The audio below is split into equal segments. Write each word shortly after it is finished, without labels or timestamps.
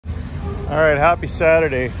All right, happy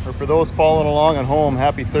Saturday, or for those following along at home,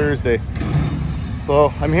 happy Thursday.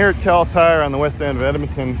 So I'm here at Cal Tire on the west end of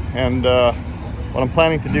Edmonton, and what I'm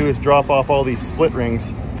planning to do is drop off all these split rings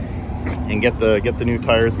and get the new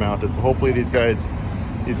tires mounted. So hopefully these guys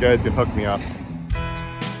can hook me up.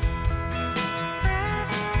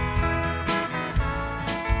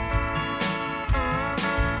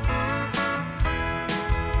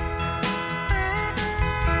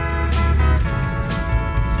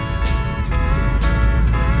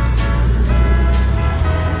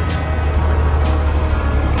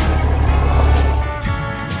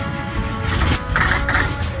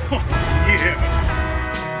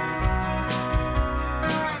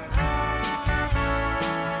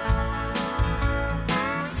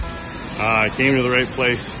 I came to the right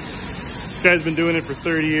place. This guy's been doing it for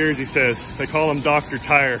 30 years, he says. They call him Dr.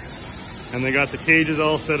 Tire. And they got the cages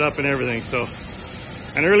all set up and everything. So,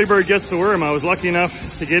 an early bird gets the worm. I was lucky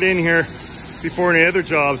enough to get in here before any other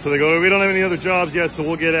jobs. So they go, we don't have any other jobs yet, so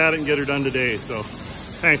we'll get at it and get her done today. So,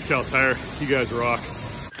 thanks Cal Tire. You guys rock.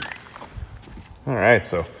 All right,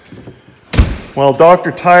 so while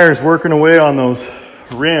Dr. Tire's working away on those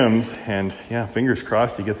rims, and yeah, fingers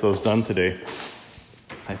crossed he gets those done today,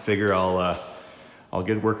 I figure I'll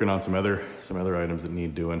get working on some other items that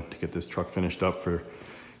need doing to get this truck finished up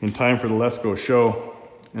in time for the Lesco show.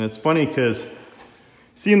 And it's funny because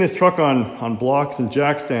seeing this truck on blocks and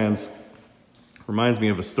jack stands reminds me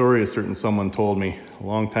of a story a certain someone told me a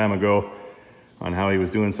long time ago on how he was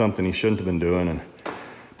doing something he shouldn't have been doing, and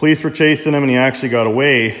police were chasing him, and he actually got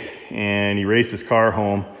away, and he raced his car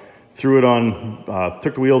home, threw it on,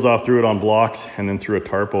 took the wheels off, threw it on blocks, and then threw a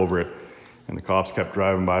tarp over it. And the cops kept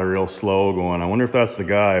driving by real slow going, I wonder if that's the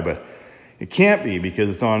guy, but it can't be because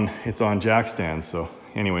it's on jack stands. So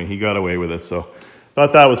anyway, he got away with it. So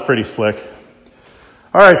thought that was pretty slick.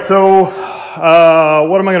 All right, so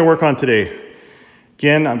what am I gonna work on today?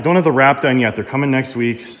 Again, I don't have the wrap done yet. They're coming next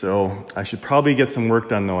week. So I should probably get some work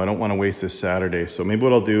done though. I don't wanna waste this Saturday. So maybe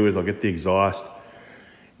what I'll do is I'll get the exhaust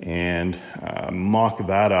and mock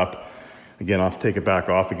that up. Again, I'll have to take it back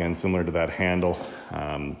off again, similar to that handle,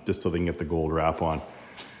 just so they can get the gold wrap on.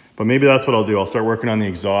 But maybe that's what I'll do. I'll start working on the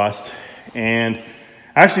exhaust. And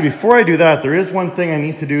actually, before I do that, there is one thing I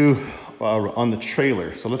need to do on the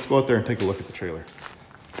trailer. So let's go out there and take a look at the trailer.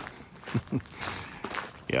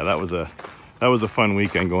 Yeah, that was a fun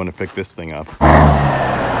weekend going to pick this thing up. I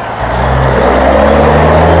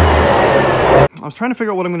was trying to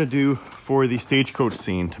figure out what I'm going to do for the stagecoach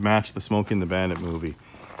scene to match the Smokey and the Bandit movie.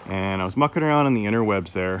 And I was mucking around in the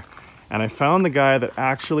interwebs there, and I found the guy that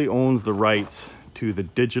actually owns the rights to the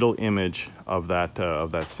digital image of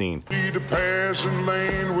that scene.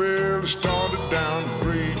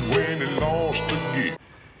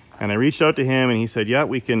 And I reached out to him, and he said, yeah,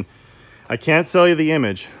 I can't sell you the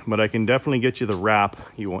image, but I can definitely get you the wrap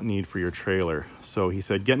you won't need for your trailer. So he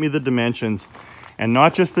said, get me the dimensions, and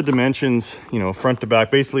not just the dimensions, you know, front to back,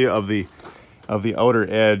 basically of the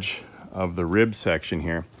outer edge of the rib section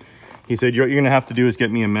here. He said, what you're gonna have to do is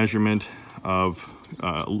get me a measurement of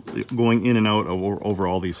going in and out over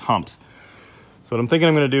all these humps. So what I'm thinking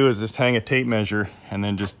I'm gonna do is just hang a tape measure and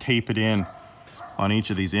then just tape it in on each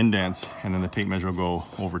of these indents, and then the tape measure will go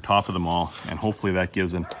over top of them all, and hopefully that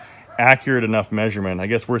gives an accurate enough measurement. I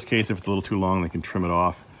guess worst case, if it's a little too long, they can trim it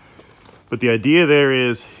off. But the idea there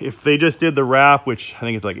is, if they just did the wrap, which I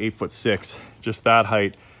think is like 8'6", just that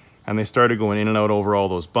height, and they started going in and out over all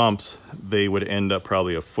those bumps, they would end up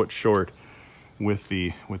probably a foot short with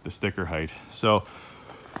the sticker height. So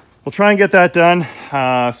we'll try and get that done,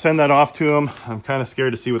 send that off to them. I'm kind of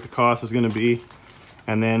scared to see what the cost is going to be.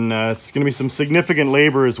 And then it's going to be some significant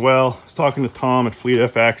labor as well. I was talking to Tom at Fleet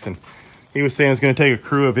FX, and he was saying it's going to take a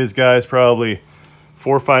crew of his guys probably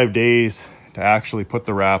 4 or 5 days to actually put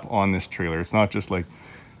the wrap on this trailer. It's not just like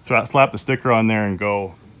slap the sticker on there and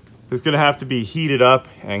go. It's going to have to be heated up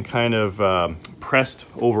and kind of pressed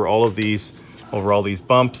over all these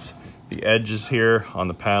bumps, the edges here on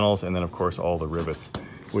the panels, and then of course all the rivets,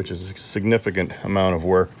 which is a significant amount of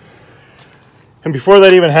work. And before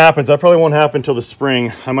that even happens, that probably won't happen until the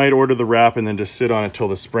spring. I might order the wrap and then just sit on it till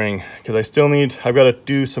the spring, because I've got to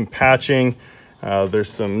do some patching. There's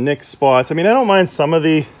some nick spots. I mean, I don't mind some of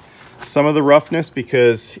the roughness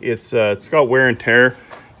because it's got wear and tear,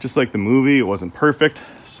 just like the movie. It wasn't perfect.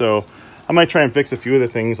 So I might try and fix a few of the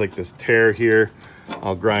things like this tear here.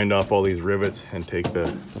 I'll grind off all these rivets and take the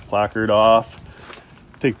placard off,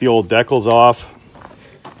 take the old decals off.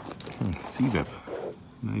 Let's see,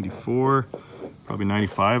 94, probably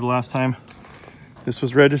 95 last time this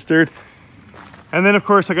was registered. And then of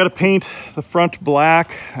course I got to paint the front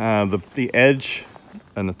black, the edge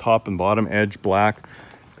and the top and bottom edge black.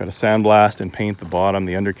 Got to sandblast and paint the bottom,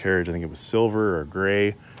 the undercarriage. I think it was silver or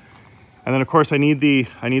gray. And then of course I need the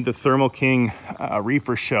Thermo King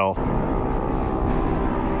reefer shell.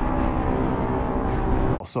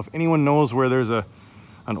 So if anyone knows where there's an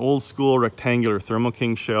old school rectangular Thermo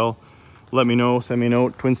King shell, let me know. Send me a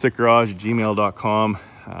note, twinsticgarage@gmail.com.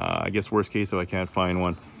 I guess worst case if I can't find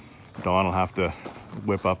one, Don will have to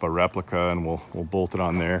whip up a replica and we'll bolt it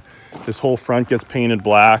on there. This whole front gets painted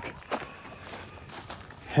black.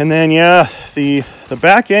 And then yeah, the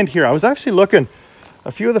back end here, I was actually looking,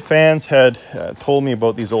 a few of the fans had told me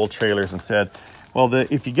about these old trailers and said, well,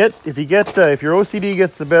 if your OCD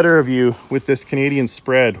gets the better of you with this Canadian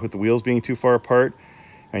spread, with the wheels being too far apart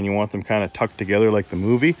and you want them kind of tucked together like the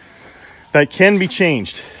movie, that can be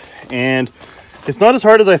changed. And it's not as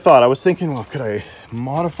hard as I thought. I was thinking, well, could I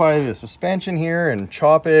modify the suspension here and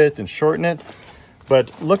chop it and shorten it?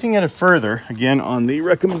 But looking at it further, again, on the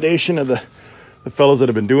recommendation of the fellows that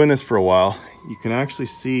have been doing this for a while, you can actually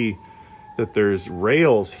see that there's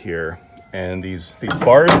rails here and these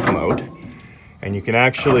bars come out, and you can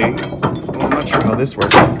actually, well, I'm not sure how this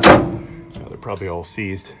works. Oh, they're probably all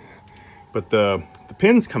seized, but the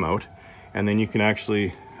pins come out, and then you can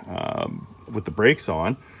actually, with the brakes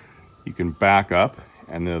on, you can back up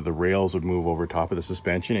and the rails would move over top of the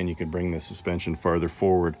suspension, and you can bring the suspension farther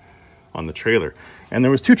forward on the trailer. And there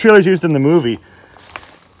was 2 trailers used in the movie,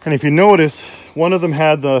 and if you notice, one of them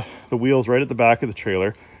had the wheels right at the back of the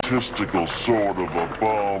trailer. Testicle sort of a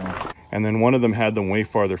bum. And then one of them had them way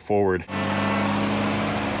farther forward.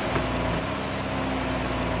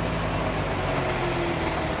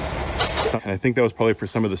 And I think that was probably for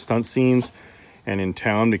some of the stunt scenes and in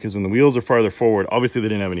town, because when the wheels are farther forward, obviously they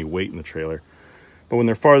didn't have any weight in the trailer, but when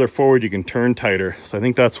they're farther forward, you can turn tighter. So I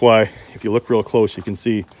think that's why, if you look real close, you can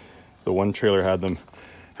see the one trailer had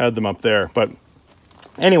them up there. But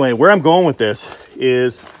anyway, where I'm going with this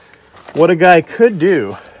is what a guy could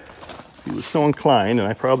do, if he was so inclined, and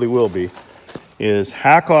I probably will be, is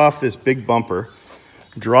hack off this big bumper,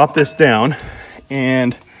 drop this down,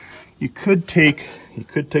 and you could take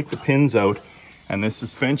the pins out, and this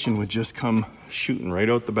suspension would just come shooting right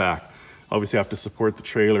out the back. Obviously I have to support the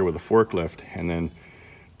trailer with a forklift and then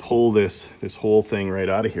pull this whole thing right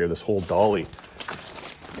out of here, this whole dolly.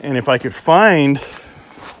 And if I could find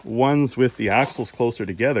ones with the axles closer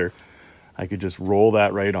together, I could just roll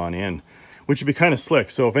that right on in, which would be kind of slick.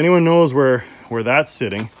 So if anyone knows where that's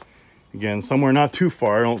sitting, again, somewhere not too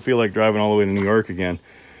far, I don't feel like driving all the way to New York again,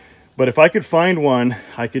 but if I could find one,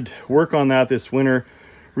 I could work on that this winter,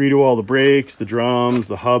 redo all the brakes, the drums,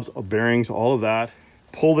 the hubs, bearings, all of that,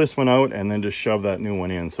 pull this one out, and then just shove that new one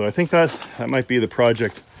in. So I think that might be the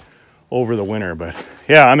project over the winter. But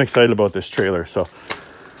yeah, I'm excited about this trailer. So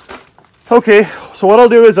okay, so what I'll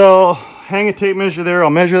do is I'll hang a tape measure there, I'll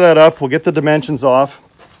measure that up, we'll get the dimensions off,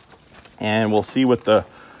 and we'll see what the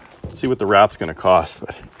wrap's going to cost.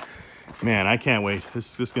 But man, I can't wait.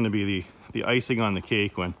 This is just going to be the icing on the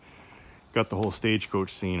cake when got the whole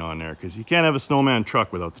stagecoach scene on there, because you can't have a snowman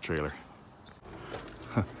truck without the trailer.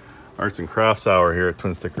 Arts and crafts hour here at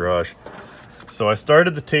Twin Stick Garage. So I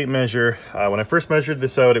started the tape measure. When I first measured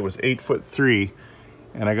this out, it was 8'3",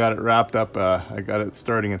 and I got it wrapped up. I got it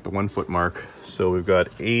starting at the 1 foot mark. So we've got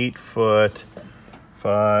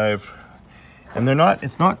 8'5", and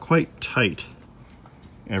it's not quite tight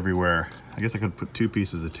everywhere. I guess I could put 2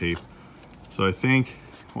 pieces of tape. So I think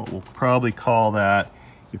what we'll probably call that,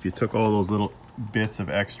 if you took all those little bits of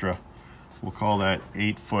extra, we'll call that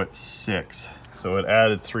 8'6". So it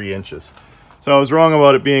added 3 inches. So I was wrong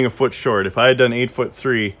about it being a foot short. If I had done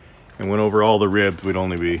 8'3" and went over all the ribs, we'd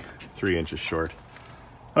only be 3 inches short.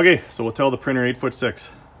 Okay, so we'll tell the printer 8'6".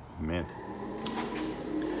 Mint.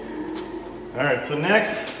 All right, so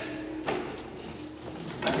next,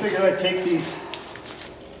 I figured I'd take these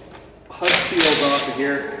hub seals off of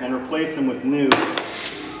here and replace them with new.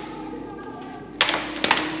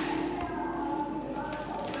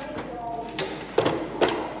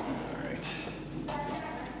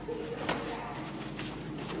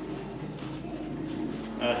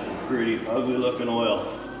 That's some pretty ugly looking oil.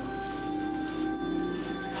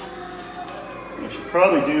 What I should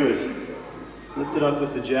probably do is lift it up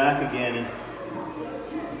with the jack again and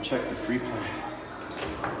check the free play.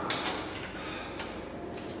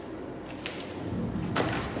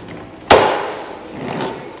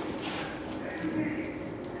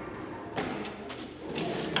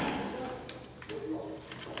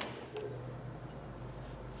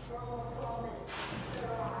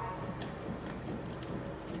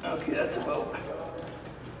 Okay, that's about,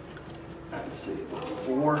 let's see, about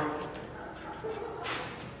 4.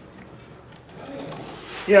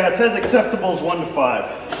 Yeah, it says acceptable is 1 to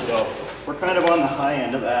 5. So we're kind of on the high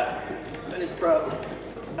end of that. And it's probably,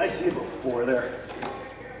 I see about 4 there.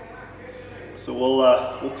 So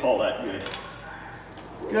we'll call that good.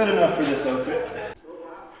 Good enough for this outfit.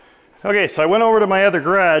 Okay, so I went over to my other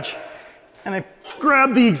garage and I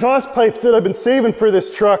grabbed the exhaust pipes that I've been saving for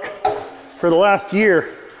this truck for the last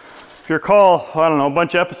year. If you recall, I don't know, a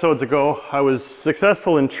bunch of episodes ago, I was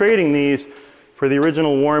successful in trading these for the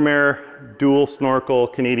original warm air dual snorkel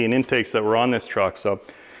Canadian intakes that were on this truck. So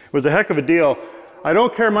it was a heck of a deal. I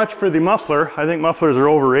don't care much for the muffler. I think mufflers are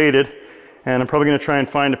overrated, and I'm probably gonna try and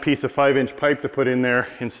find a piece of 5-inch pipe to put in there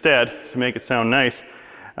instead to make it sound nice.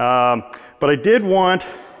 But I did want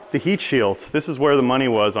the heat shields. This is where the money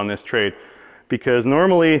was on this trade, because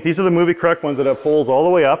normally these are the movie correct ones that have holes all the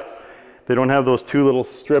way up. They don't have those 2 little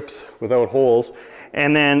strips without holes.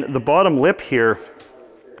 And then the bottom lip here,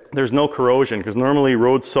 there's no corrosion, because normally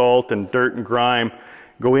road salt and dirt and grime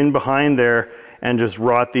go in behind there and just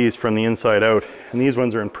rot these from the inside out. And these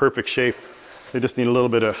ones are in perfect shape. They just need a little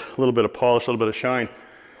bit of polish, a little bit of shine.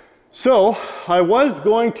 So I was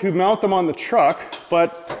going to mount them on the truck,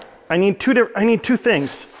 but I need two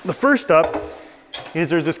things. The first up is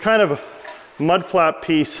there's this kind of mud flap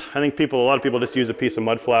piece. I think a lot of people just use a piece of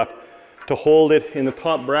mud flap to hold it in the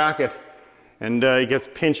top bracket, and it gets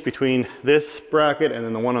pinched between this bracket and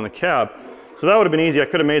then the one on the cab. So that would have been easy. I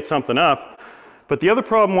could have made something up. But the other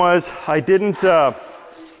problem was I thought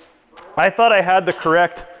I had the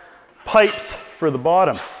correct pipes for the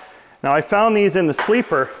bottom. Now I found these in the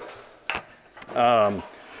sleeper,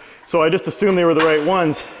 so I just assumed they were the right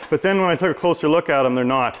ones, but then when I took a closer look at them, they're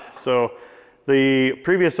not. So the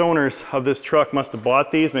previous owners of this truck must have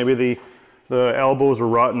bought these. Maybe the elbows were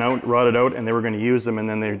rotted out and they were going to use them, and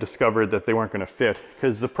then they discovered that they weren't going to fit.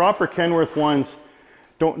 Because the proper Kenworth ones,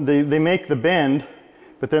 they make the bend,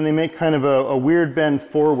 but then they make kind of a weird bend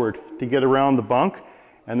forward to get around the bunk,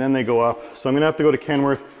 and then they go up. So I'm going to have to go to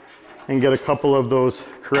Kenworth and get a couple of those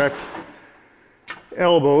correct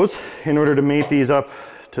elbows in order to mate these up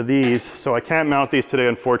to these. So I can't mount these today,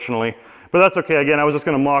 unfortunately, but that's okay. Again, I was just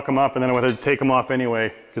going to mock them up and then I would have to take them off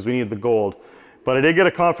anyway because we need the gold. But I did get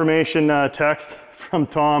a confirmation text from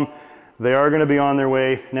Tom. They are going to be on their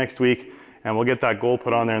way next week, and we'll get that gold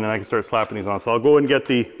put on there, and then I can start slapping these on. So I'll go and get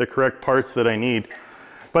the correct parts that I need.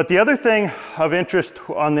 But the other thing of interest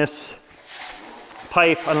on this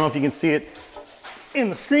pipe, I don't know if you can see it in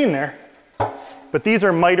the screen there, but these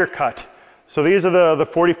are miter cut. So these are the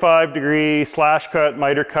 45-degree slash cut,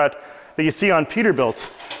 miter cut that you see on Peterbilts.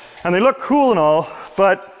 And they look cool and all,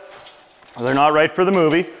 but they're not right for the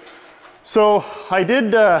movie. So I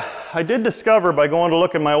did discover by going to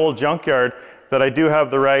look at my old junkyard that I do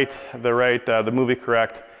have the movie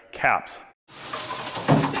correct caps.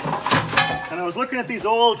 And I was looking at the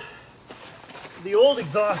old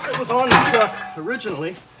exhaust that was on the truck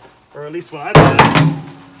originally, or at least when I bought it.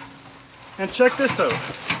 And check this out.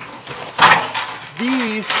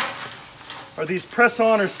 These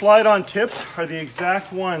press-on or slide-on tips are the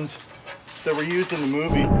exact ones that were used in the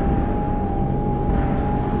movie.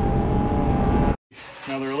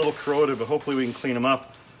 Now they're a little corroded, but hopefully we can clean them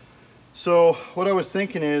up. So what I was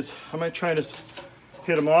thinking is I might try and just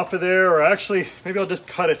hit them off of there, or actually maybe I'll just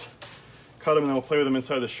cut them and then we'll play with them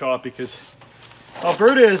inside the shop, because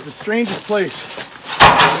Alberta is the strangest place.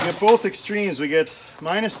 We get both extremes. We get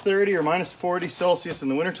minus 30 or minus 40 Celsius in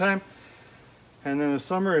the wintertime, and then in the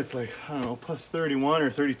summer it's like, I don't know, plus 31 or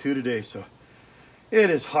 32 today, so it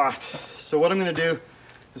is hot. So what I'm going to do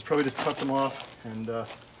is probably just cut them off and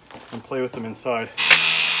play with them inside.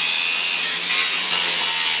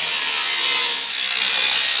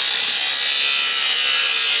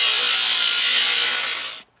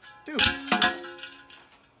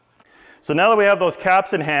 So now that we have those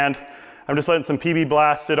caps in hand, I'm just letting some PB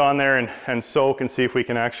Blast sit on there and soak and see if we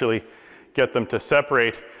can actually get them to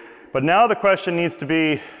separate. But now the question needs to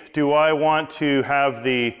be, do I want to have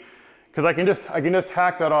because I can just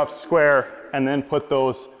hack that off square and then put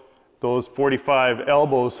those 45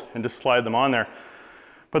 elbows and just slide them on there.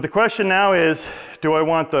 But the question now is, do I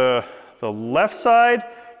want the left side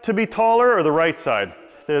to be taller or the right side?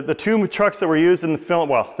 The 2 trucks that were used in the film,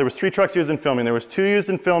 well, there was 3 trucks used in filming. There was 2 used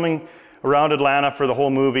in filming around Atlanta for the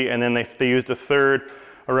whole movie, and then they used a 3rd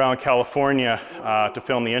around California to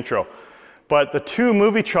film the intro. But the 2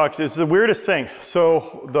 movie trucks is the weirdest thing.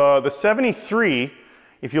 So the 73,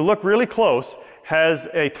 if you look really close, has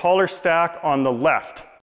a taller stack on the left.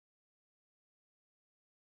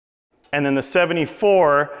 And then the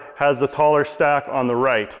 74 has the taller stack on the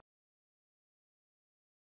right.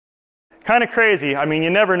 Kind of crazy. I mean,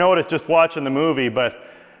 you never notice just watching the movie, but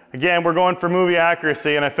again, we're going for movie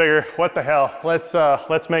accuracy, and I figure, what the hell?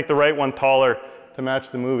 Let's make the right one taller to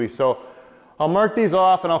match the movie. So I'll mark these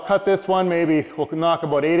off and I'll cut this one. Maybe we'll knock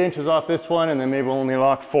about 8 inches off this one, and then maybe we'll only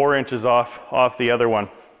knock 4 inches off the other one.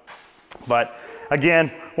 But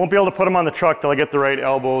again, won't be able to put them on the truck till I get the right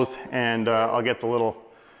elbows, and I'll get the little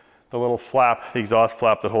flap, the exhaust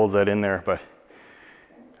flap that holds that in there.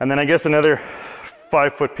 And then I guess another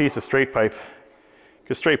 5-foot piece of straight pipe,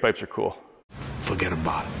 because straight pipes are cool. Forget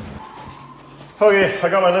about it. Okay, I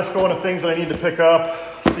got my list going of things that I need to pick up.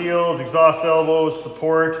 Seals, exhaust elbows,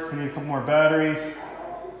 support. I need a couple more batteries,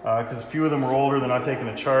 because a few of them are older, they're not taking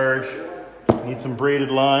a charge. I need some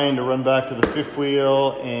braided line to run back to the 5th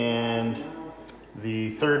wheel and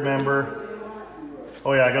the 3rd member.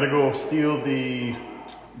 Oh yeah, I gotta go steal the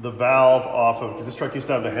valve off of, because this truck used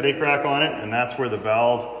to have the headache rack on it, and that's where the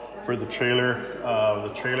valve for the trailer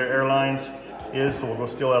airlines is. So we'll go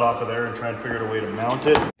steal that off of there and try and figure out a way to mount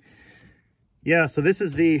it. Yeah, so this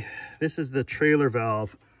is the trailer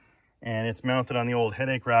valve, and it's mounted on the old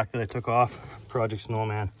headache rack that I took off Project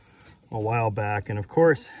Snowman a while back. And of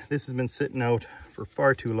course, this has been sitting out for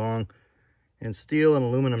far too long, and steel and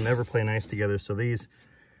aluminum never play nice together. So these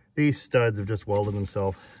studs have just welded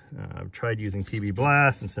themselves. I've tried using PB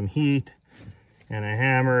Blast and some heat and a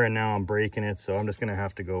hammer, and now I'm breaking it. So I'm just gonna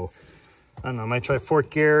have to go, I don't know, I might try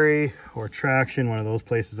Fort Garry or Traction, one of those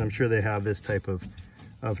places. I'm sure they have this type of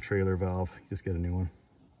trailer valve. Just get a new one.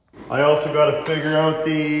 I also got to figure out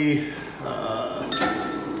the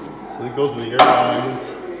so it goes with the air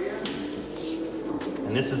lines,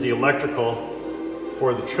 and this is the electrical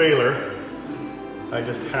for the trailer. I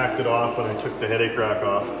just hacked it off when I took the headache rack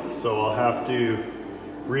off, so I'll have to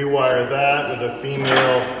rewire that with a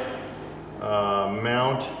female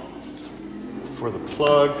mount for the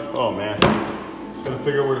plug. Oh man, gotta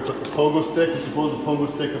figure out where to put the pogo stick. I suppose the pogo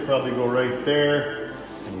stick will probably go right there.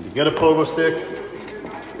 I need to get a pogo stick.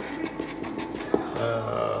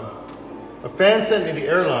 A fan sent me the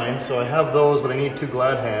airlines, so I have those, but I need 2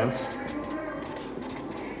 glad hands.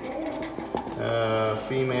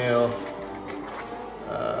 Female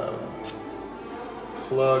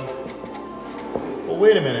plug. Well,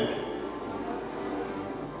 wait a minute.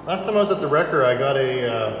 Last time I was at the wrecker, I got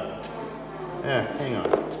a, hang on.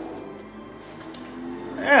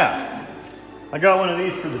 Yeah, I got one of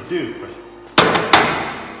these for the Duke, but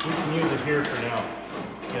we can use it here for now.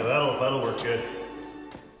 Yeah, that'll work good.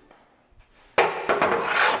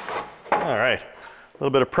 All right, a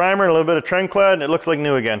little bit of primer, a little bit of Trenclad, and it looks like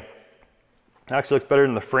new again. Actually looks better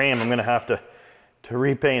than the frame. I'm gonna have to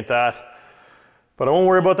repaint that, but I won't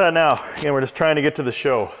worry about that now. Again, we're just trying to get to the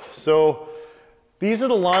show. So these are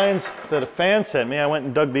the lines that a fan sent me. I went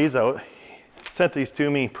and dug these out. He sent these to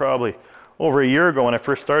me probably over a year ago when I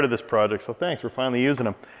first started this project. So thanks, we're finally using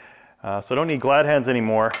them. So I don't need glad hands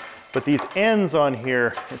anymore, but these ends on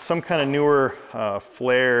here, it's some kind of newer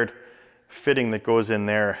flared fitting that goes in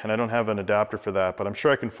there, and I don't have an adapter for that, but I'm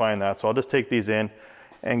sure I can find that. So I'll just take these in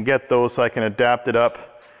and get those so I can adapt it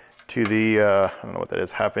up to the, I don't know what that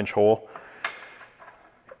is, 1/2-inch hole.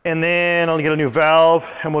 And then I'll get a new valve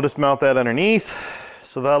and we'll just mount that underneath.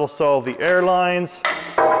 So that'll solve the air lines.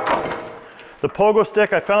 The pogo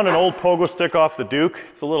stick, I found an old pogo stick off the Duke.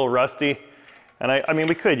 It's a little rusty. And I mean,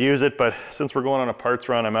 we could use it, but since we're going on a parts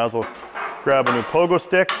run, I might as well grab a new pogo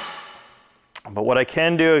stick. But what I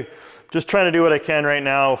can do, just trying to do what I can right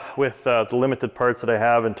now with the limited parts that I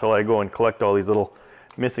have until I go and collect all these little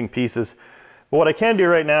missing pieces. But what I can do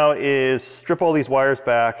right now is strip all these wires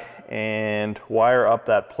back and wire up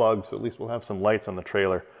that plug, so at least we'll have some lights on the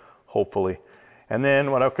trailer, hopefully. And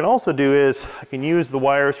then what I can also do is I can use the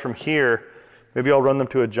wires from here. Maybe I'll run them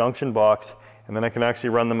to a junction box, and then I can actually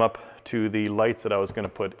run them up to the lights that I was going to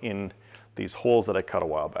put in these holes that I cut a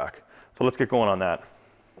while back. So let's get going on that.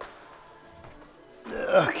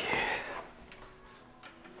 Okay.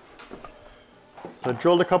 So I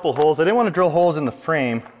drilled a couple holes. I didn't want to drill holes in the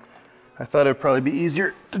frame. I thought it would probably be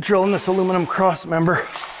easier to drill in this aluminum cross member.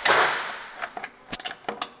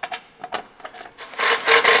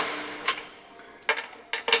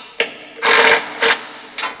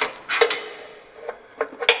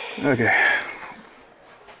 Okay.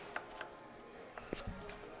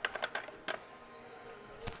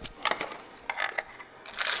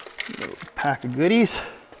 Little pack of goodies.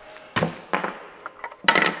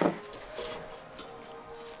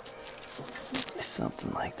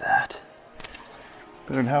 Something like that.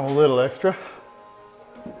 Better have a little extra.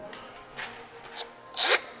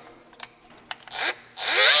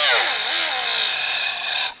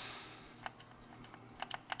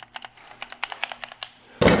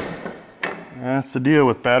 That's the deal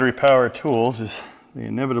with battery powered tools, is they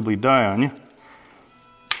inevitably die on you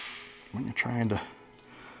when you're trying to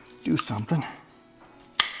do something.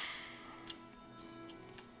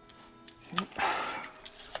 Okay.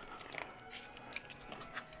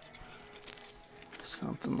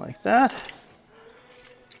 Something like that.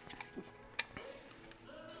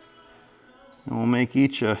 And we'll make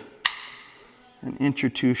each an inch or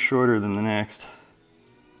two shorter than the next.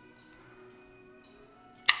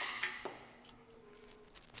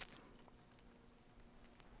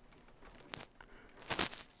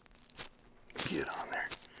 Get on there.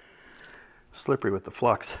 Slippery with the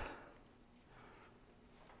flux.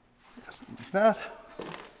 Something like that.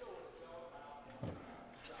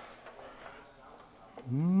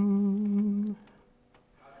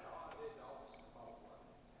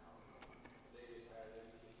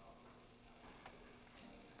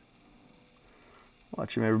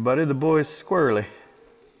 Watch him, everybody. The boy's squirrely.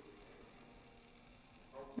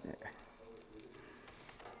 Yeah.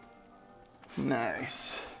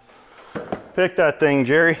 Nice. Pick that thing,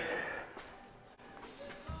 Jerry.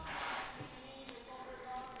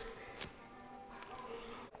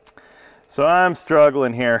 So I'm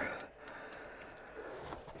struggling here.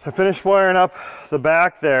 So I finished wiring up the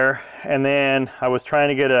back there, and then I was trying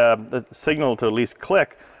to get a signal to at least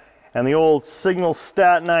click. And the old Signal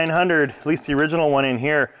Stat 900, at least the original one in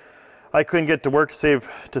here, I couldn't get to work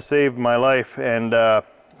to save my life. And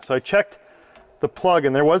so I checked the plug,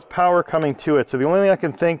 and there was power coming to it. So the only thing I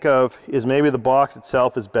can think of is maybe the box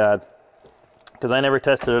itself is bad, because I never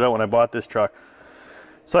tested it out when I bought this truck.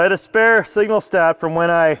 So I had a spare Signal Stat from when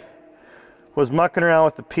I was mucking around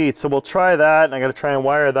with the Pete. So we'll try that, and I got to try and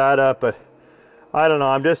wire that up. But I don't know.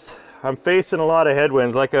 I'm facing a lot of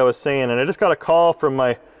headwinds, like I was saying, and I just got a call from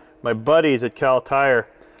my buddies at Cal Tire,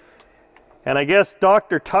 and I guess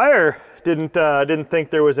Dr. Tire didn't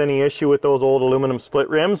think there was any issue with those old aluminum split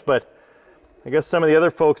rims, but I guess some of the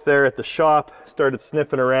other folks there at the shop started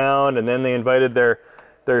sniffing around, and then they invited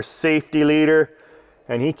their safety leader,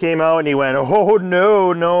 and he came out and he went, "Oh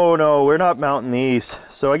no, we're not mounting these."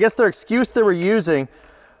 So I guess their excuse they were using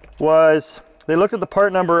was they looked at the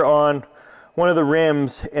part number on one of the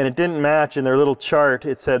rims and it didn't match in their little chart.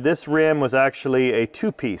 It said this rim was actually a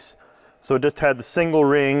two-piece, so it just had the single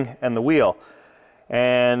ring and the wheel.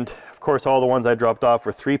 And of course all the ones I dropped off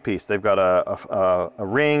were three-piece. They've got a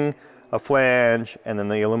ring, a flange, and then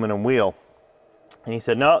the aluminum wheel. And he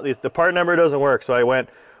said, no, the part number doesn't work. So I went,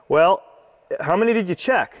 well, how many did you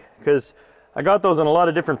check? Because I got those in a lot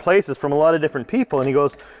of different places from a lot of different people. And he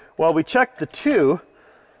goes, well, we checked the two,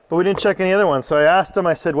 but we didn't check any other ones. So I asked him,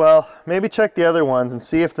 I said, well, maybe check the other ones and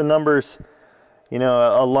see if the numbers, you know,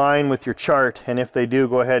 align with your chart. And if they do,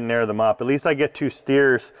 go ahead and air them up. At least I get two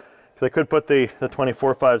steers, because I could put the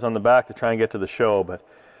 24.5s on the back to try and get to the show. But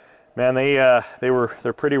man,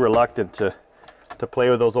 they're pretty reluctant to play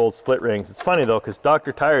with those old split rings. It's funny though, because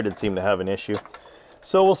Dr. Tire didn't seem to have an issue.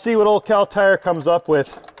 So we'll see what old Cal Tire comes up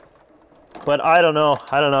with. But I don't know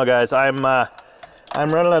guys. I'm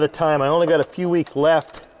running out of time. I only got a few weeks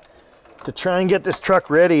left to try and get this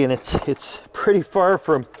truck ready, and it's pretty far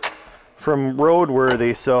from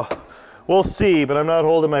roadworthy, so we'll see. But I'm not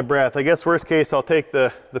holding my breath. I guess worst case I'll take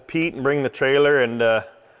the Pete and bring the trailer and a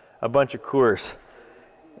bunch of Coors,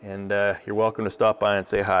 and you're welcome to stop by and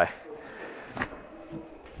say hi.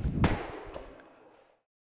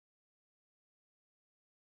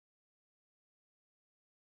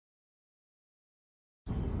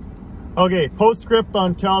 Okay, postscript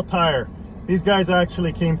on Cal Tire. These guys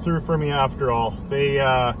actually came through for me after all.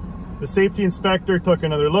 The safety inspector took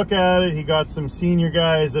another look at it. He got some senior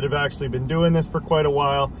guys that have actually been doing this for quite a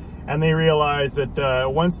while, and they realized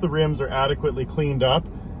that once the rims are adequately cleaned up,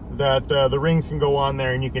 that the rings can go on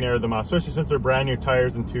there and you can air them off, especially since they're brand new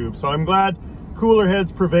tires and tubes. So I'm glad cooler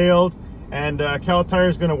heads prevailed, and Cal Tire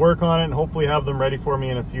is going to work on it and hopefully have them ready for me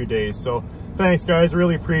in a few days. So thanks guys,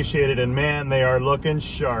 really appreciate it, and man, they are looking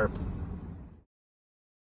sharp.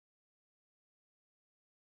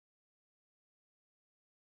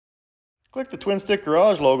 Click the Twin Stick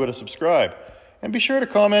Garage logo to subscribe, and be sure to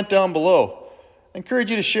comment down below. I encourage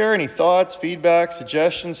you to share any thoughts, feedback,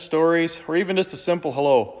 suggestions, stories, or even just a simple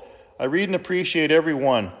hello. I read and appreciate every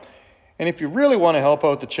one. And if you really want to help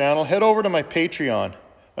out the channel, head over to my Patreon,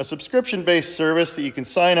 a subscription-based service that you can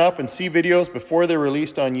sign up and see videos before they're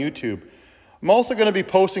released on YouTube. I'm also going to be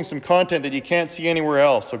posting some content that you can't see anywhere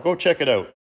else, so go check it out.